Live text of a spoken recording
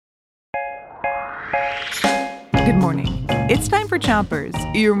Good morning. It's time for Chompers,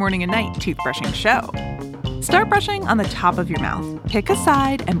 your morning and night toothbrushing show. Start brushing on the top of your mouth. Pick a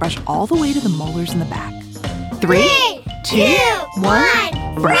side and brush all the way to the molars in the back. 3, 2,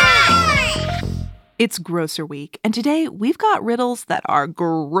 1, brush! It's Grocer Week, and today we've got riddles that are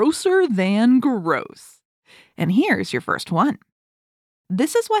grosser than gross. And here's your first one.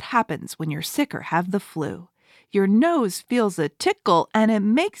 This is what happens when you're sick or have the flu. Your nose feels a tickle and it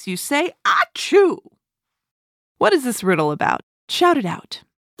makes you say, achoo! What is this riddle about? Shout it out.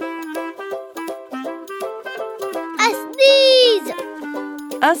 A sneeze!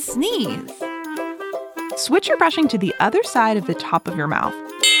 A sneeze. Switch your brushing to the other side of the top of your mouth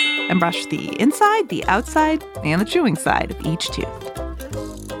and brush the inside, the outside, and the chewing side of each tooth.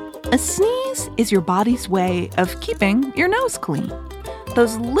 A sneeze is your body's way of keeping your nose clean.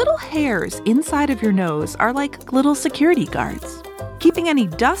 Those little hairs inside of your nose are like little security guards, keeping any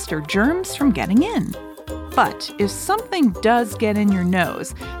dust or germs from getting in. But if something does get in your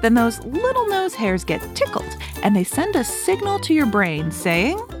nose, then those little nose hairs get tickled and they send a signal to your brain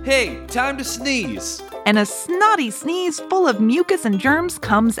saying, "Hey, time to sneeze." And a snotty sneeze full of mucus and germs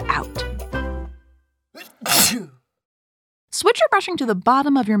comes out. Switch your brushing to the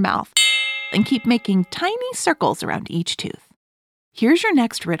bottom of your mouth and keep making tiny circles around each tooth. Here's your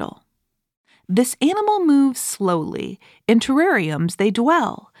next riddle. This animal moves slowly. In terrariums, they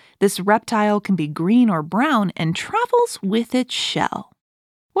dwell. This reptile can be green or brown and travels with its shell.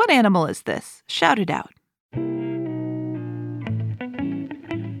 What animal is this? Shout it out.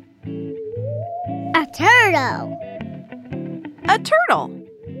 A turtle! A turtle.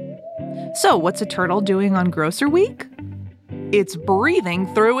 So what's a turtle doing on Grocer Week? It's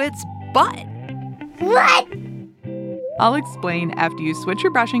breathing through its butt. What? I'll explain after you switch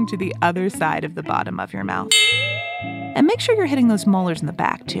your brushing to the other side of the bottom of your mouth. And make sure you're hitting those molars in the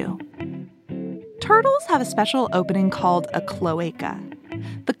back, too. Turtles have a special opening called a cloaca.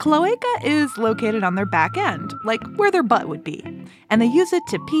 The cloaca is located on their back end, like where their butt would be, and they use it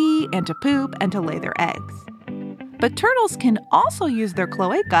to pee and to poop and to lay their eggs. But turtles can also use their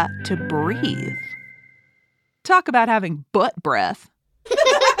cloaca to breathe. Talk about having butt breath.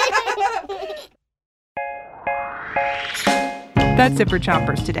 That's it for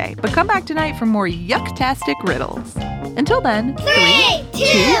Chompers today, but come back tonight for more yucktastic riddles. Until then, 3,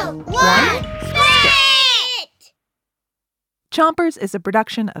 2, 1, spit! Chompers is a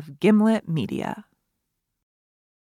production of Gimlet Media.